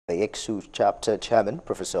The EXU chapter chairman,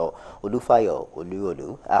 Professor Olufayo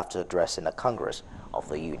Oluolu, after addressing a Congress of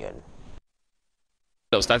the Union.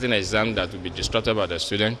 Starting an exam that will be disrupted by the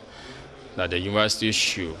student, that the university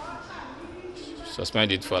should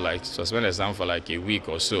suspend the exam for like a week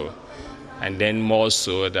or so, and then more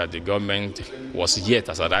so that the government was yet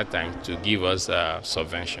as at that time to give us a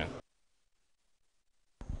subvention.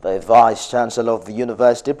 The Vice-Chancellor of the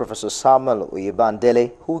University, Professor Samuel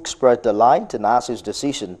Oyebandele, who expressed delight in ASU's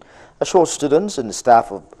decision, assured students and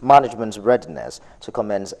staff of management's readiness to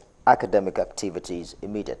commence academic activities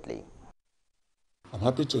immediately. I'm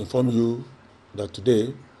happy to inform you that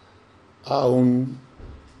today our own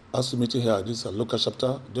ASU meeting here at this local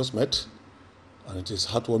chapter just met, and it is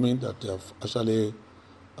heartwarming that they have actually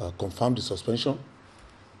confirmed the suspension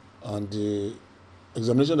and the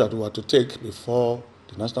examination that we were to take before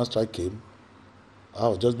the national strike came. I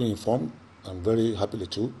was just being informed, and very happily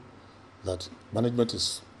too, that management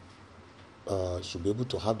should be able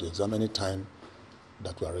to have the exam any time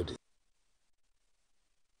that we are ready.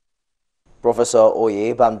 Professor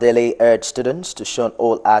Oyebandele urged students to shun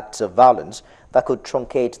all acts of violence that could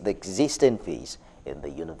truncate the existing fees in the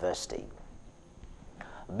university.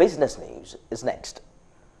 Business News is next.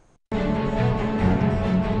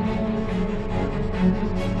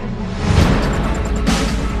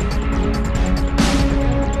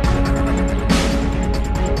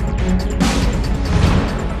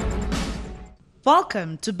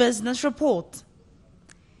 Welcome to Business Report.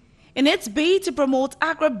 In its bid to promote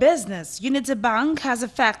agribusiness, Unity Bank has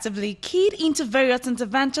effectively keyed into various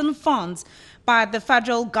intervention funds by the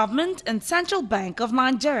federal government and Central Bank of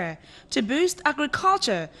Nigeria to boost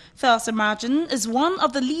agriculture, thus emerging as one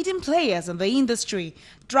of the leading players in the industry,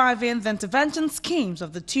 driving the intervention schemes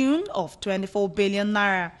of the tune of 24 billion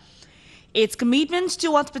naira. Its commitment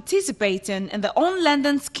towards participating in the own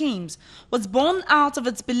lending schemes was born out of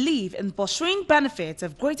its belief in pursuing benefits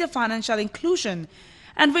of greater financial inclusion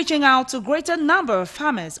and reaching out to a greater number of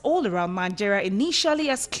farmers all around Nigeria initially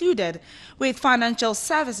excluded with financial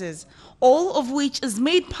services, all of which is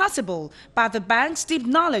made possible by the bank's deep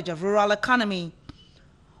knowledge of rural economy.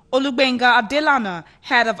 Olubenga Adelana,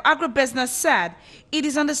 head of agribusiness, said it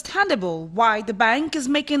is understandable why the bank is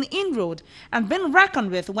making inroad and being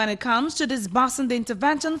reckoned with when it comes to disbursing the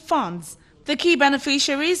intervention funds. The key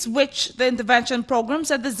beneficiaries which the intervention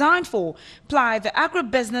programs are designed for ply the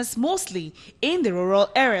agribusiness mostly in the rural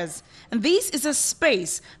areas, and this is a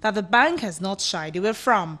space that the bank has not shied away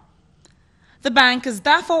from. The bank is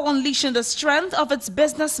therefore unleashing the strength of its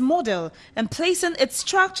business model and placing its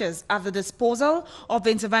structures at the disposal of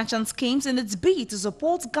the intervention schemes in its bid to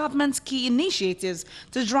support government's key initiatives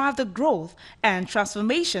to drive the growth and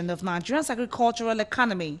transformation of Nigeria's agricultural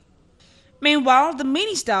economy. Meanwhile, the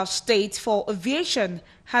Minister of State for Aviation,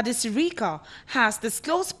 Hadi Sirika, has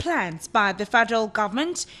disclosed plans by the federal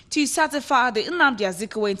government to certify the Nnamdi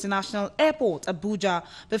Azikiwe International Airport, Abuja,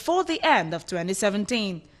 before the end of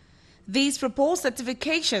 2017. This proposed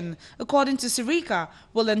certification, according to Sirika,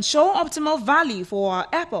 will ensure optimal value for our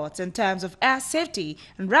airports in terms of air safety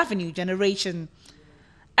and revenue generation.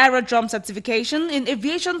 Aerodrome certification in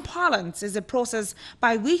aviation parlance is a process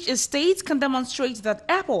by which a state can demonstrate that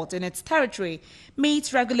airport in its territory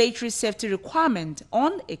meets regulatory safety requirements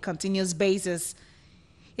on a continuous basis.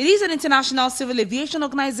 It is an international civil aviation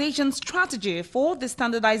organization strategy for the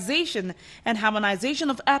standardization and harmonization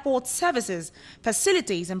of airport services,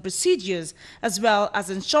 facilities and procedures, as well as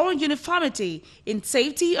ensuring uniformity in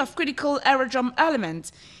safety of critical aerodrome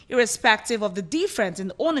elements, irrespective of the difference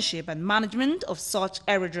in ownership and management of such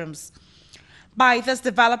aerodromes. By this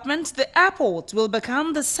development, the airport will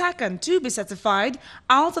become the second to be certified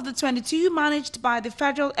out of the 22 managed by the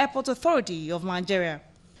Federal Airport Authority of Nigeria.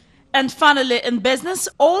 And finally, in business,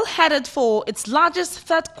 oil headed for its largest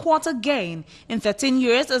third-quarter gain in 13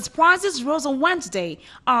 years as prices rose on Wednesday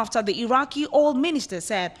after the Iraqi oil minister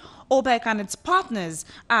said OPEC and its partners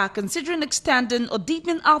are considering extending or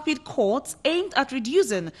deepening output cuts aimed at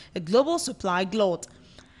reducing a global supply glut.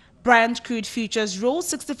 Brent crude futures rose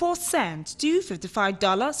 64 cents to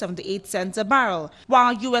 $55.78 a barrel,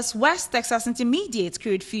 while U.S. West Texas Intermediate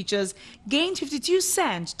crude futures gained 52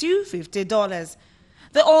 cents to $50.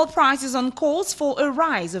 The oil price is on course for a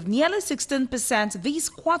rise of nearly 16% this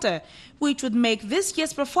quarter, which would make this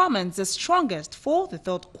year's performance the strongest for the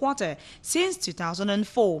third quarter since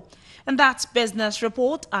 2004. And that's Business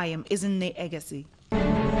Report. I am Izinne Egesi.